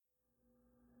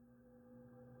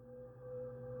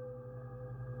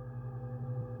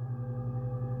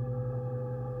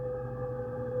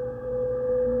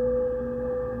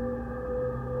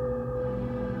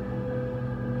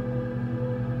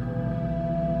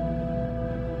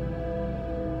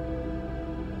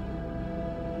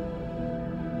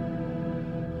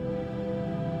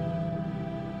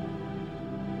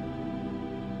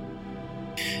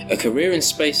A career in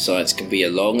space science can be a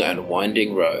long and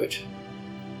winding road.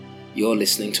 You're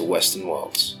listening to Western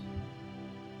Worlds.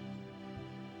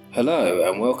 Hello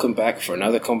and welcome back for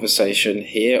another conversation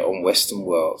here on Western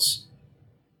Worlds.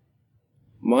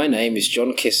 My name is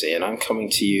John Kissy and I'm coming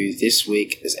to you this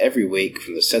week as every week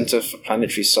from the Centre for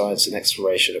Planetary Science and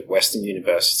Exploration at Western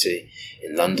University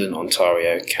in London,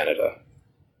 Ontario, Canada.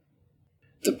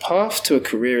 The path to a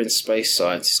career in space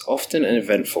science is often an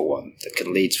eventful one that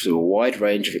can lead to a wide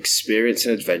range of experience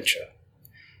and adventure.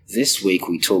 This week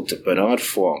we talked to Bernard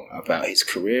Foing about his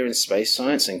career in space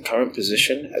science and current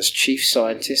position as Chief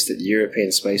Scientist at the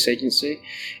European Space Agency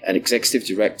and Executive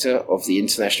Director of the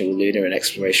International Lunar and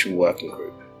Exploration Working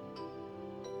Group.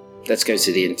 Let's go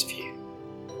to the interview.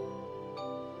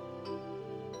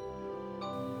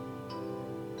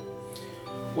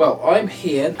 Well, I'm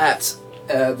here at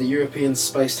the European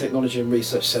Space Technology and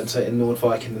Research Centre in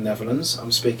Noordwijk in the Netherlands.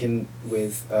 I'm speaking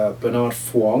with Bernard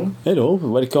Foing. Hello,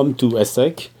 welcome to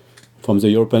ESSEC from the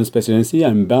European Space Agency.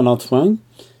 I'm Bernard Foing.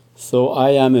 So I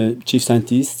am a chief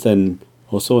scientist and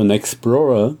also an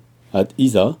explorer at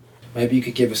ESA. Maybe you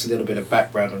could give us a little bit of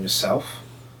background on yourself.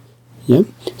 Yeah,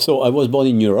 so I was born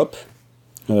in Europe,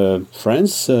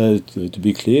 France, to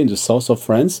be clear, in the south of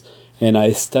France. And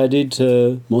I studied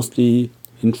mostly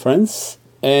in France.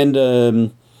 And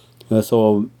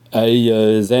so I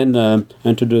then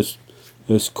entered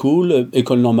a school,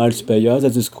 École Normale Supérieure.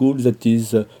 That's a school that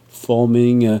is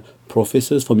forming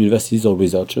professors from universities or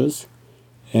researchers.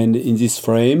 And in this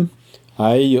frame,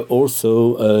 I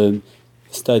also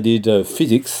studied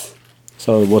physics.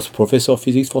 So I was professor of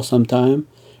physics for some time.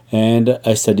 And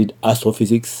I studied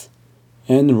astrophysics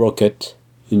and rocket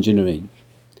engineering.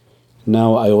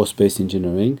 Now aerospace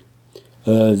engineering.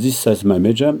 This as my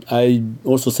major. I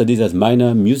also studied as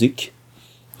minor music,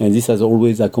 and this has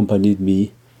always accompanied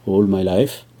me all my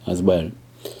life as well.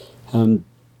 After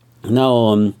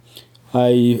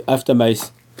my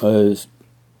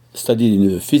study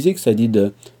in physics, I did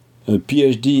a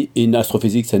PhD in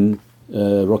astrophysics and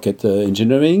rocket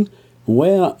engineering,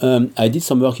 where I did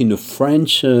some work in a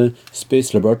French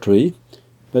space laboratory,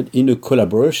 but in a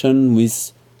collaboration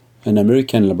with an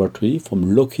American laboratory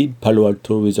from Lockheed Palo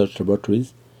Alto Research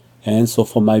Laboratories. And so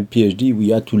for my PhD, we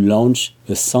had to launch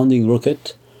a sounding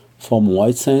rocket from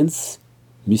White Sands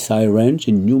Missile Range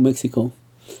in New Mexico.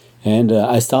 And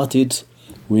I started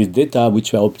with data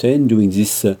which were obtained during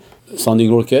this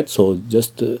sounding rocket. So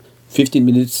just 15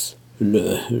 minutes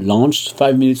launched,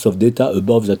 5 minutes of data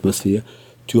above the atmosphere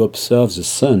to observe the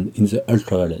sun in the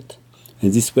ultraviolet.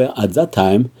 And these were, at that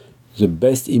time, the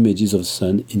best images of the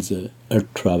sun in the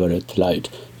ultraviolet light,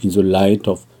 in the light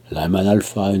of Lyman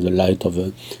alpha, in the light of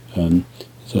the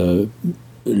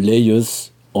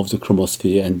layers of the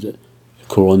chromosphere and the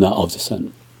corona of the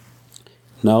sun.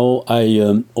 Now,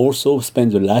 I also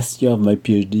spent the last year of my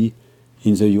PhD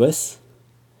in the US,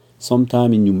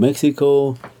 sometime in New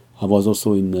Mexico. I was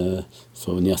also in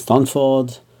near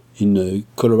Stanford, in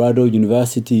Colorado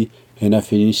University, and I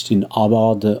finished in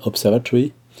Harvard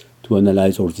Observatory to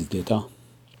analyze all this data.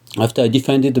 After I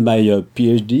defended my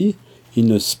PhD in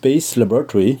a space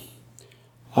laboratory,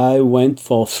 I went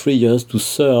for 3 years to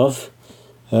serve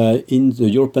in the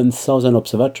European Southern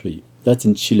Observatory. That's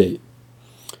in Chile,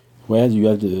 where you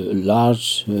have the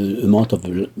large amount of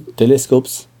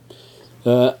telescopes.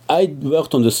 I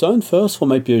worked on the sun first for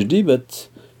my PhD, but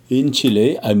in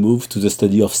Chile I moved to the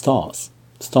study of stars.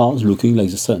 Stars looking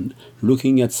like the sun,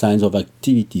 looking at signs of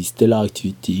activity, stellar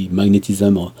activity,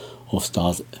 magnetism of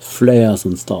stars, flares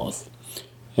on stars.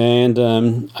 And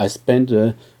I spent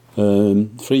 3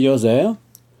 years there,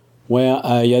 where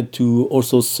I had to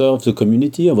also serve the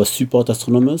community. I was support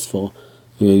astronomers for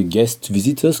guest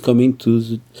visitors coming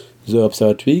to the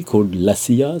observatory called La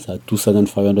Silla at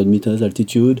 2,500 meters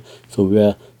altitude. So we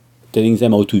were telling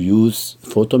them how to use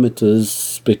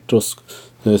photometers,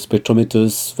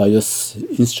 spectrometers, various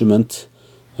instruments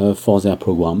for their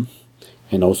program.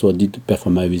 And also I did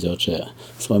perform my research there.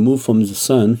 So I moved from the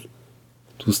sun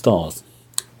to stars.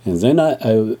 And then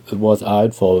I was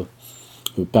hired for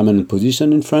a permanent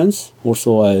position in France.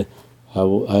 Also I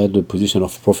had the position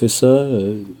of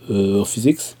professor of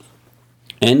physics.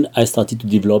 And I started to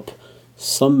develop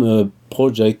some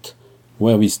project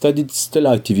where we studied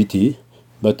stellar activity,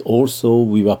 but also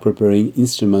we were preparing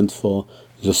instruments for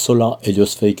the Solar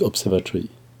Heliospheric Observatory.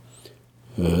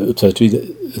 Observatory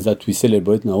that we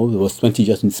celebrate now. It was 20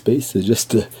 years in space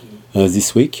just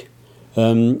this week.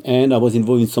 And I was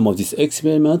involved in some of this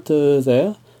experiment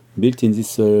there, built in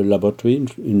this laboratory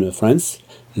in France,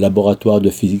 Laboratoire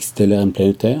de Physique Stellaire and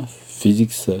Planétaire,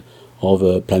 physics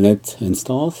of planets and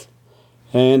stars.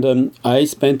 And I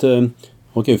spent a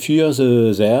few years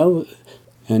there,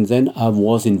 And then I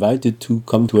was invited to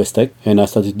come to ESTEC, and I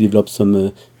started to develop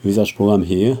some research program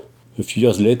here. A few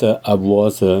years later, I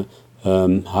was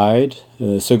hired,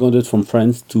 seconded from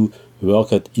France to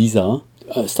work at ESA,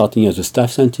 starting as a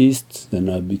staff scientist. Then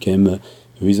I became a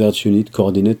research unit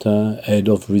coordinator, head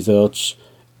of research,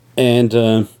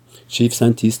 and chief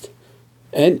scientist.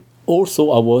 And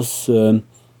also I was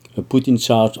put in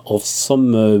charge of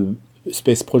some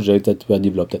space projects that were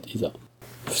developed at ESA.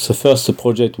 The first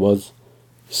project was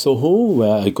SOHO,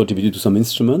 where I contributed to some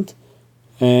instrument.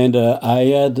 And I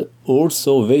had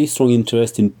also very strong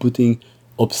interest in putting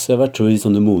observatories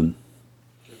on the moon.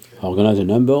 I organized a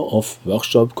number of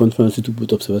workshops, conferences to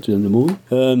put observatories on the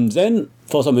moon. Then,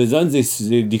 for some reason,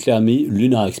 they declared me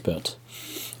lunar expert.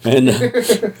 And,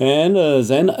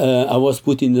 then I was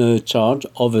put in charge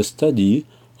of a study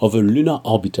of a lunar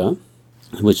orbiter,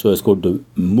 which was called the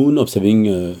Moon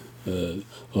Observing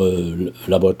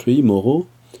Laboratory, MORO.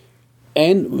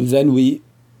 And then we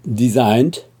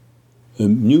designed a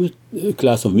new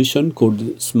class of mission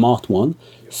called SMART 1,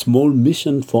 Small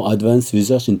Mission for Advanced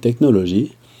Research in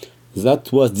Technology, that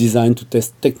was designed to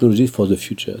test technology for the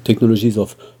future, technologies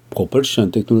of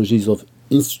propulsion, technologies of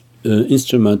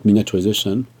instrument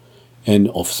miniaturization, and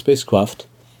of spacecraft.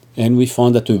 And we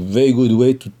found that a very good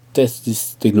way to test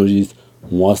these technologies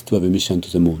was to have a mission to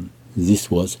the moon.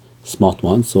 This was SMART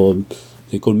 1, so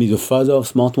they call me the father of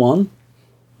SMART 1.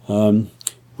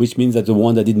 Which means that the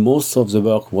one that did most of the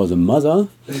work was a mother.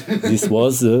 This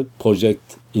was the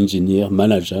project engineer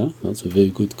manager. That's a very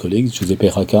good colleague, Giuseppe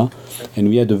Racca. And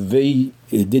we had a very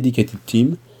dedicated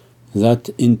team that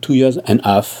in 2.5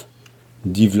 years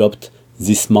developed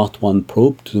this SMART 1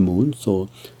 probe to the moon. So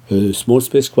a small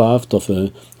spacecraft of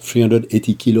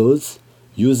 380 kilos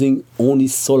using only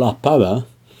solar power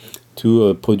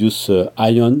to produce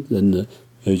ion and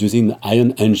using the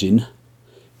ion engine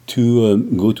to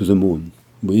go to the moon,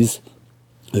 with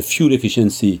a fuel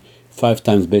efficiency 5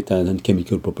 times better than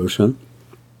chemical propulsion.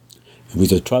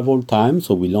 With a travel time,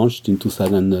 so we launched in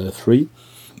 2003,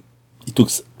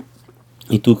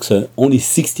 it took only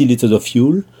 60 liters of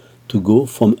fuel to go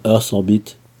from Earth's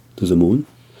orbit to the moon.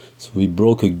 So we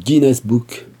broke a Guinness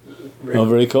Book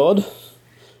of Record,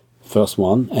 first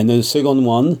one. And then the second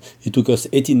one, it took us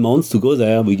 18 months to go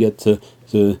there. We get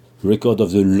the record of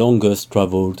the longest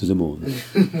travel to the moon.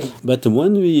 But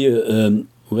when we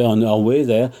were on our way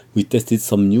there, we tested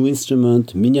some new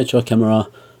instrument, miniature camera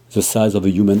the size of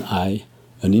a human eye,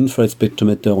 an infrared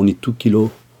spectrometer only 2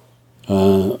 kilo,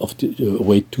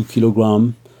 weight 2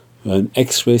 kilogram, an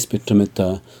X-ray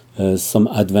spectrometer, some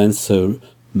advanced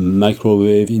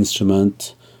microwave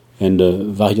instrument, and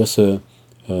various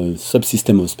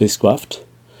subsystems of spacecraft.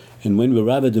 And when we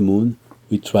arrived at the moon,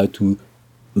 we tried to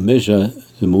measure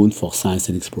the moon for science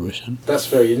and exploration. That's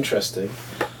very interesting.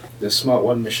 The SMART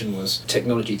 1 mission was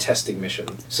technology testing mission.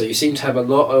 So you seem to have a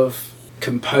lot of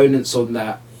components on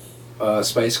that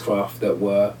spacecraft that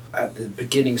were at the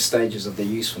beginning stages of their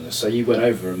usefulness. So you went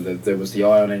over them. There was the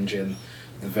ion engine,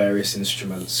 the various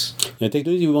instruments. The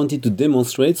technology we wanted to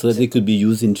demonstrate so that they could be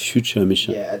used in future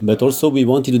missions. Yeah, but also we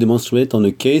wanted to demonstrate on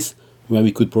a case where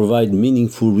we could provide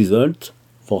meaningful results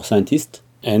for scientists.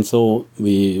 And so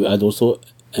we had also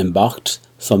embarked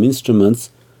some instruments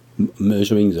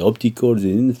measuring the optical, the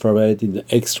infrared, the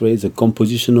X-ray, the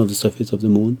composition of the surface of the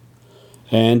moon.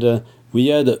 And we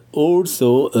had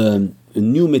also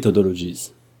new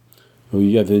methodologies.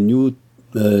 We have a new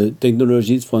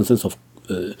technologies, for instance, of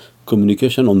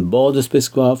communication on board the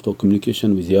spacecraft or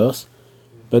communication with the Earth,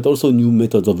 but also new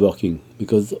methods of working.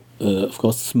 Because, of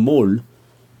course, small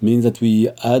means that we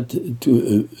had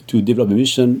to develop a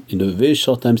mission in a very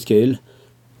short time scale,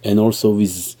 and also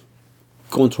with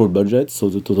controlled budget. So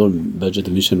the total budget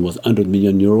of the mission was 100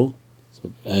 million euro.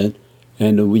 So,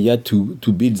 and we had to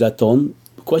build that on.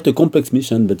 Quite a complex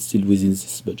mission, but still within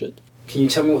this budget. Can you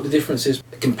tell me what the difference is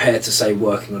compared to, say,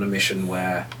 working on a mission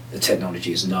where the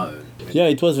technology is known? Yeah,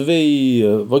 it was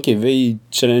very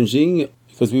challenging,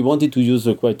 because we wanted to use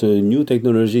quite new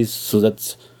technologies so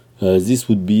that this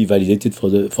would be validated for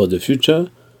the future.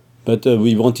 But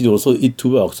we wanted also it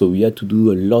to work, so we had to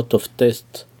do a lot of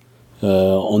tests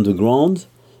on the ground.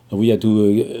 We had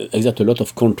to exert a lot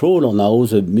of control on how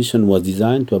the mission was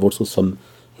designed, to have also some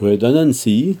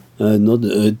redundancy, not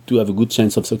to have a good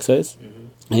chance of success.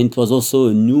 Mm-hmm. And it was also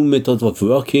a new method of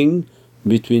working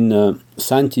between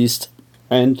scientists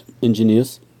and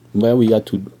engineers, where we had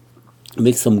to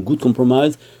make some good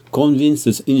compromise, convince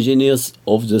the engineers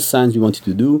of the science we wanted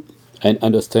to do, and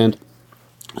understand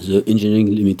the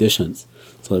engineering limitations,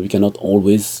 so that we cannot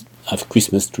always have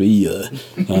Christmas tree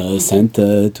sent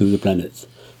to the planet.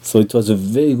 So it was a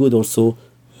very good also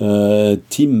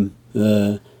team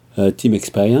team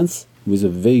experience with a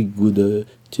very good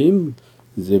team.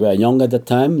 They were young at that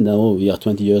time. Now we are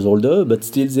 20 years older, but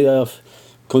still they are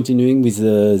continuing with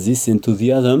this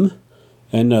enthusiasm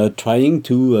and trying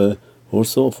to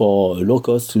also for low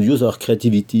cost to use our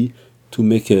creativity to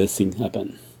make things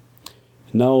happen.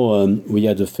 Now we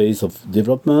had the phase of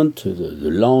development, the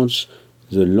launch,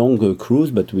 the long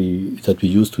cruise, that we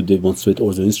used to demonstrate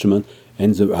all the instruments,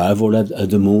 and the arrival at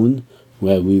the moon,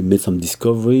 where we made some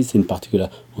discoveries, in particular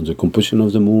on the composition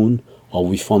of the moon, or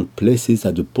we found places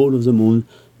at the pole of the moon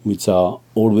which are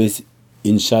always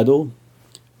in shadow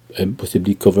and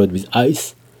possibly covered with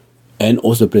ice, and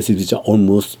also places which are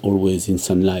almost always in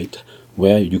sunlight,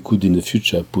 where you could in the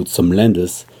future put some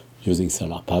landers using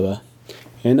solar power.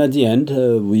 And at the end,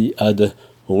 we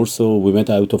went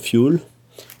out of fuel,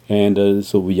 and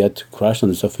so we had to crash on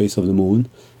the surface of the moon,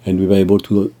 and we were able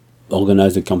to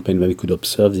organize a campaign where we could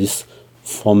observe this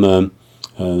from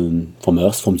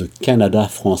Earth, from the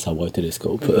Canada-France Arrow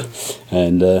telescope,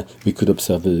 and we could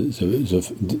observe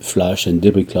the flash and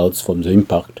debris clouds from the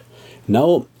impact.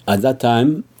 Now, at that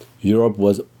time, Europe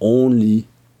was only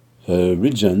a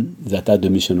region that had a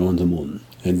mission on the moon,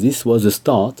 and this was the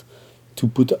start to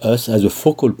put us as a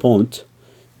focal point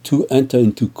to enter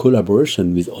into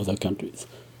collaboration with other countries.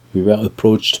 We were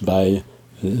approached by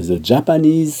the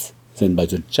Japanese, then by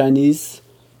the Chinese,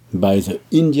 by the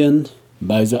Indian,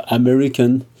 by the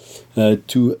American,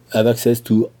 to have access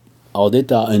to our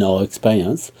data and our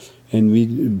experience. And we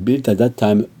built at that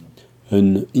time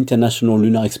an international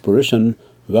lunar exploration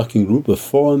working group, a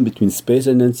forum between space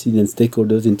agencies and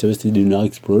stakeholders interested in lunar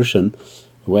exploration,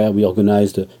 where we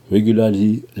organized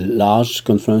regularly large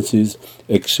conferences,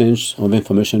 exchange of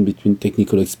information between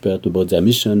technical experts about their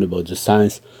mission, about the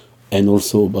science, and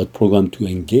also about programs to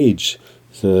engage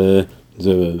the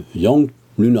young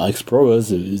lunar explorers,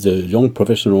 the young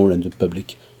professional and the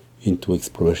public into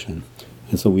exploration.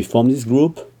 And so we formed this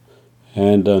group,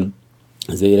 and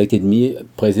they elected me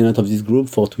president of this group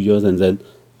for 2 years, and then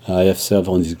I have served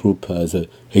on this group as an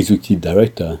executive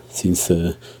director since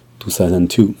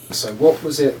 2002. So what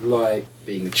was it like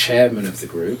being the chairman of the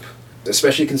group,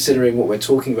 especially considering what we're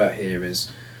talking about here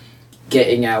is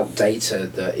getting out data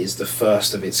that is the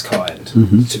first of its kind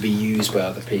to be used by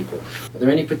other people? Are there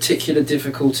any particular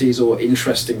difficulties or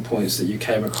interesting points that you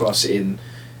came across in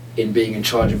being in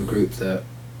charge of a group that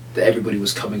everybody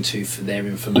was coming to for their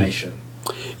information?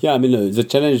 Yeah, I mean, the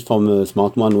challenge from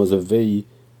Smart One was a very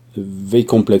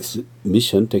complex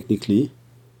mission technically.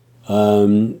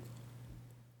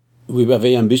 We were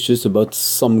very ambitious about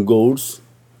some goals,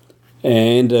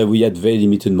 and we had very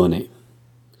limited money.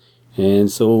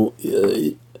 And so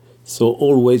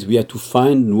always we had to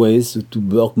find ways to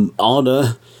work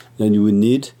harder than you would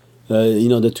need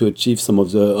in order to achieve some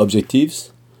of the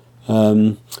objectives.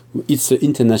 It's an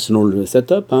international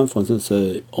setup. For instance,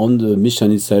 on the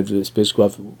mission itself, the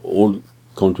spacecraft, all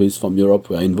countries from Europe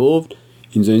were involved.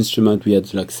 In the instrument, we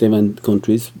had like 7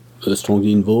 countries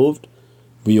strongly involved.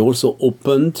 We also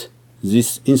opened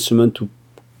this instrument to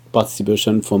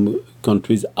participation from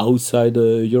countries outside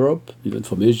Europe, even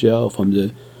from Asia or from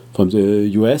the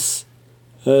US,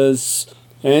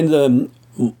 and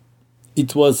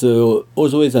it was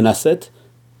always an asset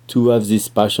to have this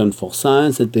passion for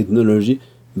science and technology,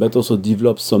 but also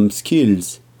develop some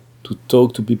skills to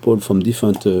talk to people from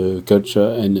different culture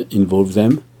and involve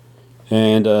them,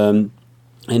 and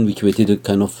we created a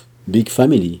kind of big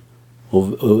family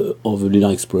of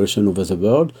lunar exploration over the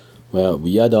world, where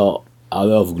we had our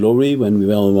hour of glory when we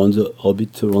were around the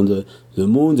orbit around the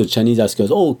moon. The Chinese asked us,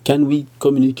 can we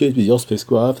communicate with your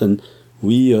spacecraft? And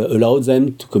we allowed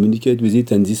them to communicate with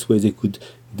it, and this way they could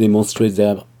demonstrate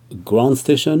their ground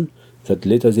station that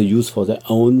later they used for their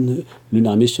own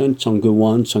lunar mission, Chang'e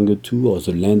 1, Chang'e 2, or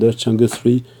the lander Chang'e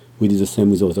 3. We did the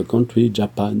same with other countries,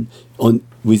 Japan.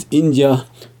 With India,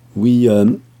 we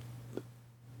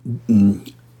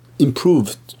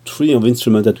improved 3 of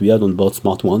instruments that we had on board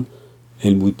Smart 1,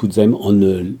 and we put them on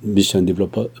a mission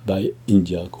developed by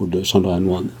India called Chandrayaan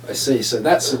 1. I see. So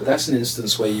that's an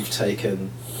instance where you've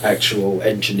taken actual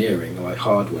engineering, like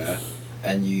hardware,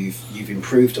 and you've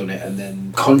improved on it and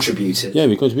then contributed. Yeah,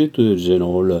 we contributed to the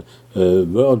general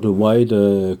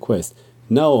worldwide quest.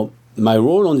 Now, my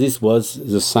role on this was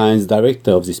the science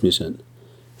director of this mission.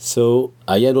 So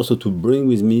I had also to bring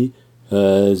with me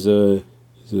the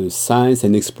science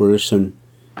and exploration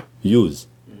use.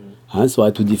 And so I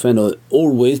had to defend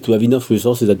always to have enough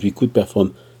resources that we could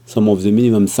perform some of the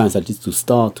minimum science, at least to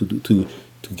start, to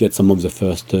get some of the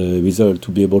first result,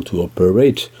 to be able to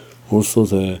operate also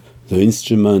the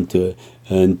instrument,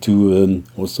 and to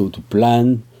also to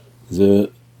plan the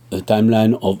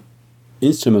timeline of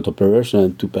instrument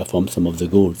operation to perform some of the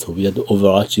goals. So we had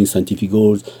overarching scientific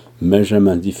goals,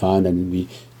 measurement defined, and we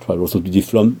tried also to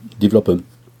develop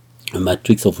a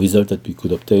matrix of results that we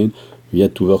could obtain. We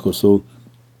had to work also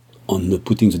on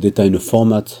putting the data in a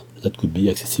format that could be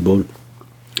accessible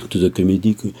to the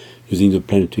community using the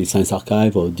Planetary Science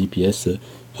Archive or DPS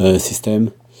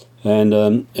system.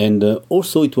 And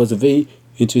also it was a very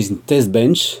interesting test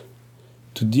bench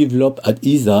to develop at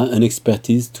ESA an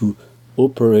expertise to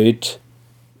operate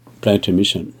planetary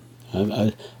mission.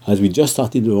 As we just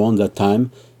started around that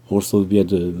time, also we had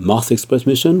the Mars Express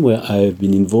mission where I have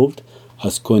been involved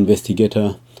as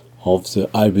co-investigator of the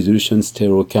high-resolution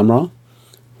stereo camera,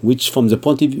 which from the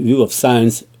point of view of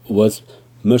science was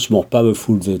much more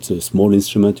powerful than the small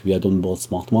instrument we had on board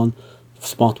Smart 1.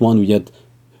 Smart 1 we had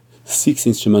 6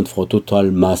 instruments for a total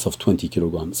mass of 20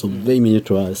 kilograms. So very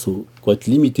miniaturized, so quite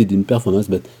limited in performance,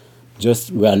 but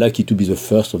just we are lucky to be the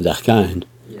first of their kind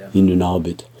in an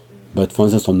orbit. But for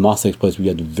instance, on Mars Express, we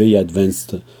had a very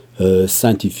advanced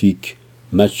scientific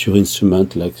mature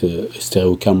instrument like a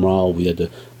stereo camera, or we had an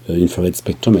infrared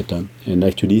spectrometer. And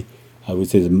actually, I would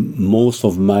say that most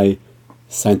of my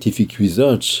scientific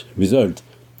result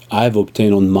I've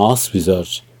obtained on Mars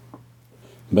research.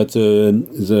 But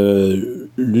the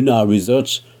lunar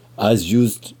research has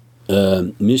used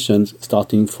missions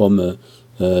starting from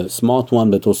Smart 1,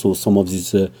 but also some of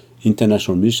these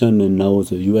international mission, and now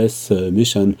the US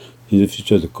mission, in the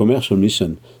future the commercial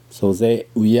mission. So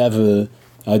we have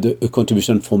had a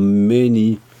contribution from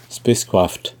many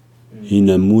spacecraft in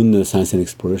moon science and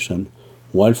exploration.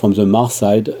 While from the Mars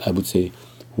side, I would say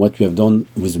what we have done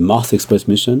with the Mars Express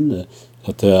mission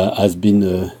that has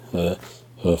been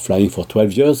flying for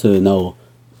 12 years now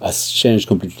has changed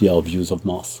completely our views of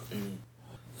Mars.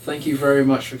 Thank you very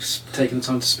much for taking the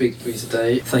time to speak to me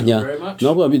today. Thank you very much.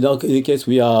 No, in any case,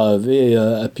 we are very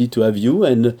happy to have you,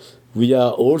 and we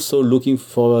are also looking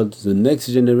forward to the next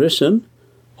generation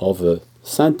of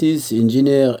scientists,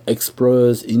 engineers,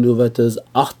 explorers, innovators,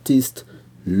 artists,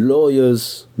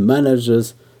 lawyers,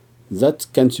 managers that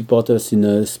can support us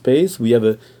in space. We have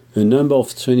a number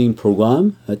of training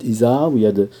programs at ESA. We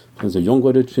had the Young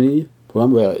Graduate Training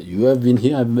Program where you have been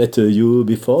here. I've met you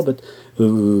before, but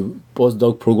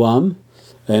postdoc program,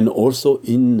 and also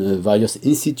in various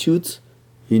institutes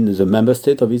in the member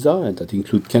state of ESA, and that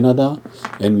include Canada.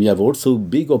 And we have also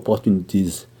big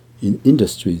opportunities in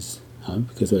industries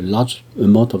because a large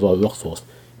amount of our workforce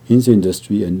in the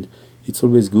industry, and it's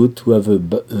always good to have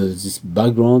this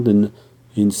background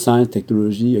in science,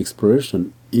 technology,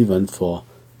 exploration, even for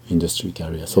industry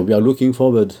career. So we are looking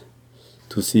forward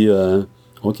to see the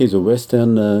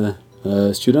Western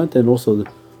student and also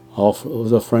our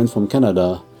other friends from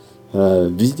Canada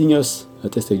visiting us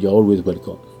at ESTEC. You're always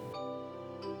welcome.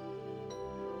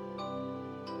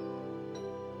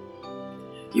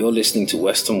 You're listening to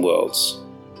Western Worlds.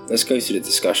 Let's go to the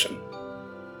discussion.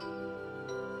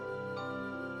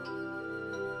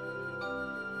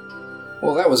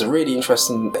 Well, that was a really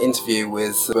interesting interview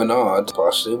with Bernard,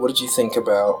 partially. What did you think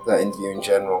about that interview in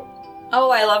general?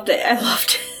 Oh, I loved it. I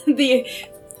loved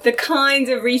the kinds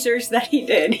of research that he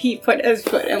did. He put his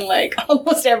foot in like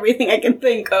almost everything I can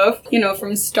think of. You know,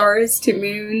 from stars to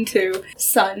moon to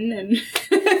sun and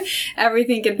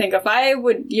everything you can think of. I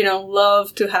would,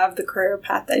 love to have the career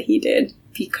path that he did.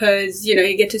 Because, you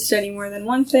get to study more than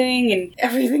one thing and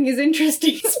everything is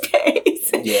interesting space.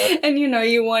 Yeah. And,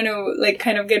 you want to,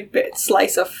 kind of get a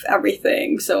slice of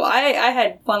everything. So I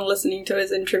had fun listening to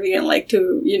his interview and,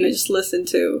 to, just listen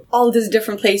to all these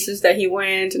different places that he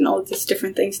went and all these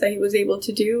different things that he was able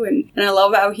to do. And I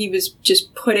love how he was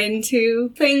just put into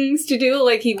things to do.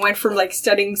 He went from,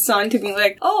 studying sun to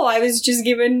being oh, I was just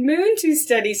given moon to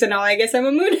study, so now I guess I'm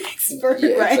a moon expert,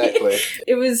 right? Exactly.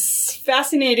 It was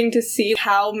fascinating to see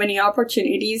how many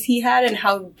opportunities he had and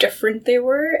how different they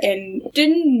were, and it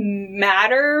didn't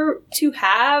matter to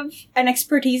have an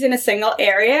expertise in a single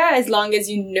area as long as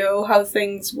you know how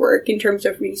things work in terms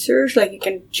of research. You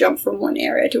can jump from one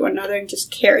area to another and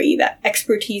just carry that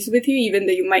expertise with you, even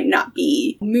though you might not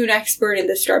be a moon expert in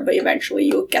the start, but eventually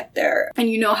you'll get there and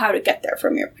you know how to get there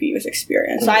from your previous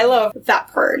experience. So I love that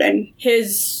part, and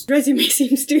his resume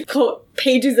seems to go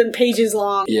pages and pages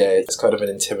long. Yeah, it's kind of an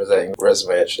intimidating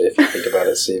resume, actually, if you think about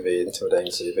it.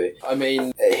 Intimidating CV. I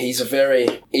mean, he's a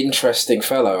very interesting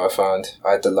fellow, I found.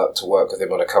 I had the luck to work with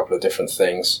him on a couple of different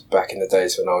things back in the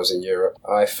days when I was in Europe.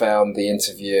 I found the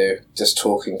interview, just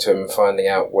talking to him and finding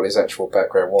out what his actual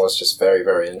background was, just very,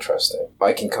 very interesting.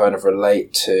 I can kind of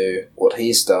relate to what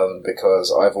he's done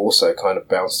because I've also kind of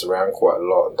bounced around quite a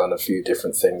lot and done a few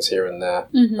different things here and there.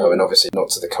 Mm-hmm. I mean, obviously not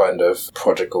to the kind of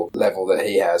prodigal level that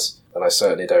he has. and I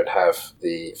certainly don't have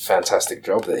the fantastic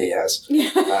job that he has.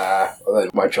 Although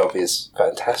my job is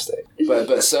fantastic.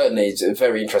 But certainly he's a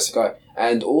very interesting guy.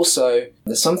 And also,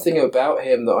 there's something about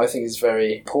him that I think is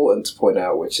very important to point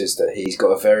out, which is that he's got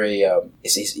a very,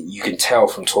 you can tell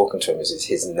from talking to him, is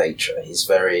his nature. He's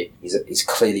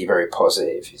clearly very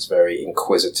positive. He's very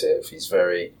inquisitive. He's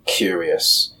very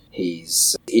curious.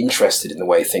 He's interested in the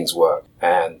way things work.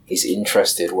 And he's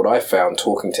interested, what I found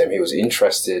talking to him, he was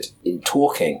interested in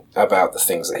talking about the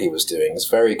things that he was doing. He's a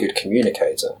very good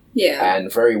communicator. Yeah.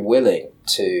 And very willing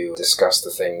to discuss the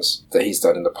things that he's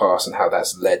done in the past and how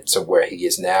that's led to where he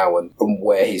is now and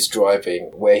where his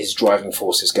driving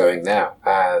force is going now.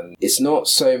 And it's not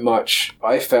so much,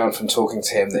 I found from talking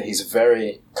to him, that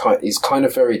he's kind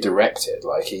of very directed.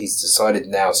 Like, he's decided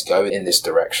now to go in this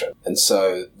direction. And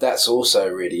so that's also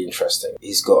really interesting.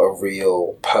 He's got a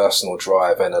real personal drive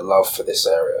and a love for this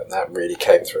area, and that really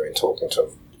came through in talking to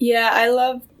him. Yeah, I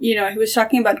love, he was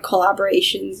talking about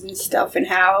collaborations and stuff and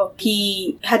how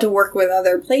he had to work with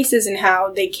other places and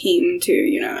how they came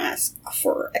to, ask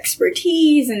for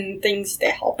expertise and things to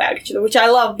help out each other, which I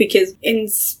love because in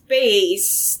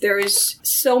space, there's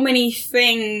so many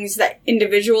things that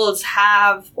individuals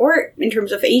have, or in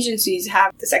terms of agencies,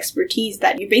 have this expertise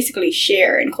that you basically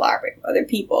share and collaborate with other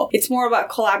people. It's more about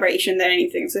collaboration than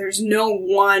anything. So there's no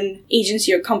one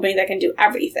agency or company that can do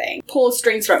everything. Pull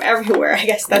strings from everywhere, I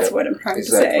guess that's what I'm trying to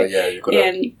say. Exactly,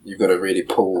 yeah. You've got to really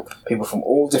pull people from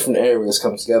all different areas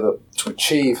come together to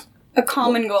achieve a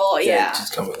common goal,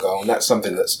 Just common goal. And that's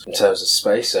something that's, in terms of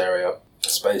space area,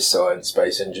 space science,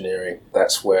 space engineering,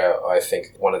 that's where I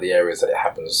think one of the areas that it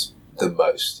happens the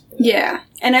most. Yeah.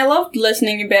 And I loved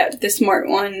listening about the Smart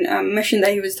One mission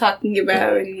that he was talking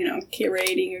about and,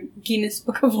 curating a Guinness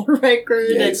Book of World Record.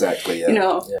 Yeah, and, exactly,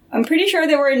 yeah. I'm pretty sure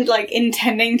they weren't,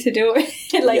 intending to do it.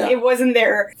 It wasn't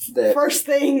their first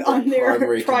thing on their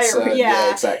priority.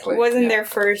 Yeah, exactly. It wasn't their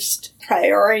first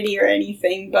priority or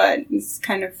anything, but it's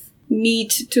kind of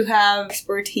neat to have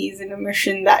expertise in a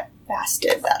mission that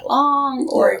lasted that long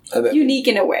or unique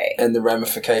in a way. And the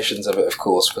ramifications of it, of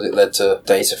course, because it led to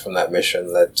data from that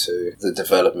mission, led to the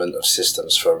development of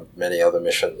systems from many other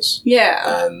missions.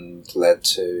 Yeah. And led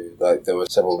to, there were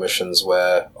several missions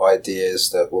where ideas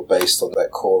that were based on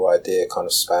that core idea kind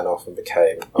of span off and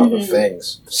became other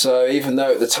things. So even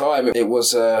though at the time it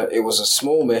was a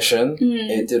small mission,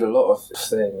 it did a lot of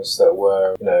things that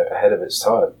were, ahead of its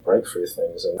time, breakthrough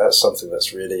things, and that's something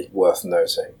that's really worth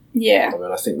noting. Yeah. I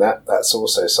mean, I think that's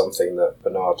also something that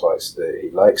Bernard likes to do. He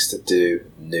likes to do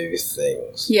new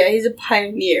things. Yeah, he's a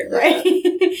pioneer, right?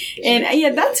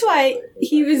 And that's why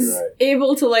he was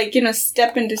able to,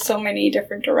 step into so many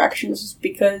different directions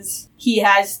because he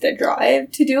has the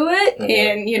drive to do it.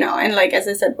 Mm-hmm. And, as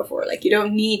I said before, you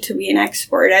don't need to be an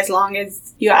expert as long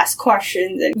as you ask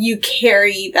questions and you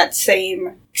carry that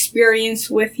same experience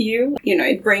with you.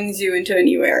 It brings you into a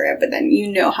new area, but then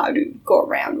you know how to go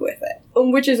around with it.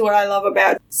 Which is what I love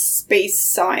about space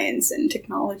science and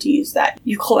technology is that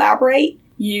you collaborate.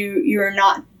 You're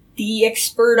not the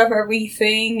expert of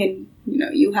everything, and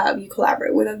you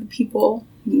collaborate with other people.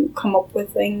 You come up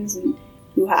with things, and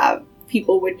you have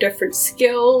people with different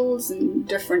skills and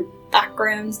different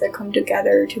backgrounds that come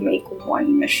together to make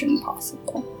one mission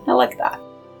possible. I like that.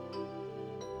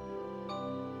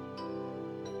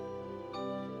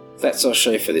 That's our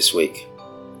show for this week.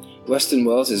 Western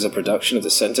Worlds is a production of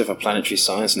the Centre for Planetary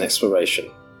Science and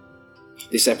Exploration.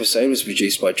 This episode was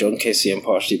produced by John Kissy and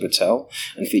Parshti Patel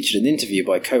and featured an interview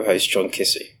by co-host John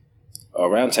Kissy. Our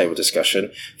roundtable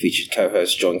discussion featured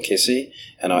co-host John Kissy,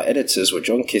 and our editors were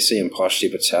John Kissy and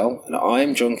Parshti Patel, and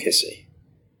I'm John Kissy.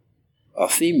 Our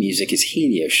theme music is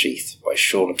Helio Sheath by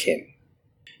Sean Kim.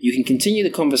 You can continue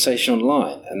the conversation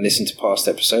online and listen to past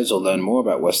episodes or learn more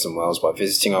about Western Worlds by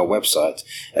visiting our website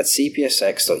at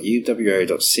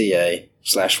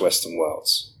cpsx.uwo.ca/Western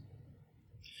Worlds.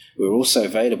 We're also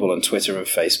available on Twitter and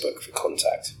Facebook for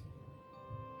contact.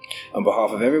 On behalf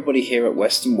of everybody here at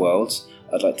Western Worlds,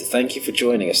 I'd like to thank you for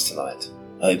joining us tonight.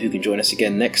 I hope you can join us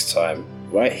again next time,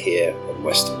 right here on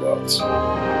Western Worlds.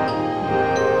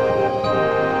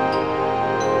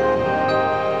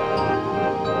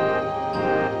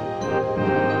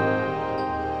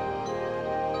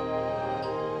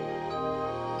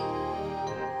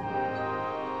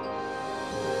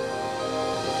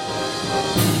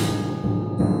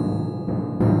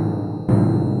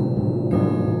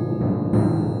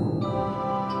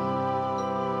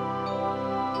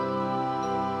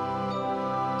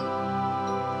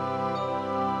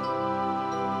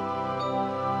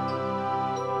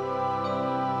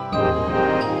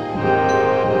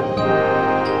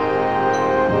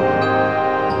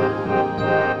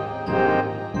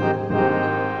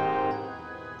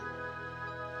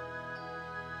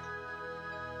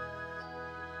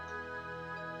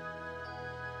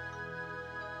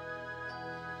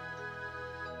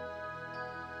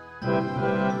 Bye.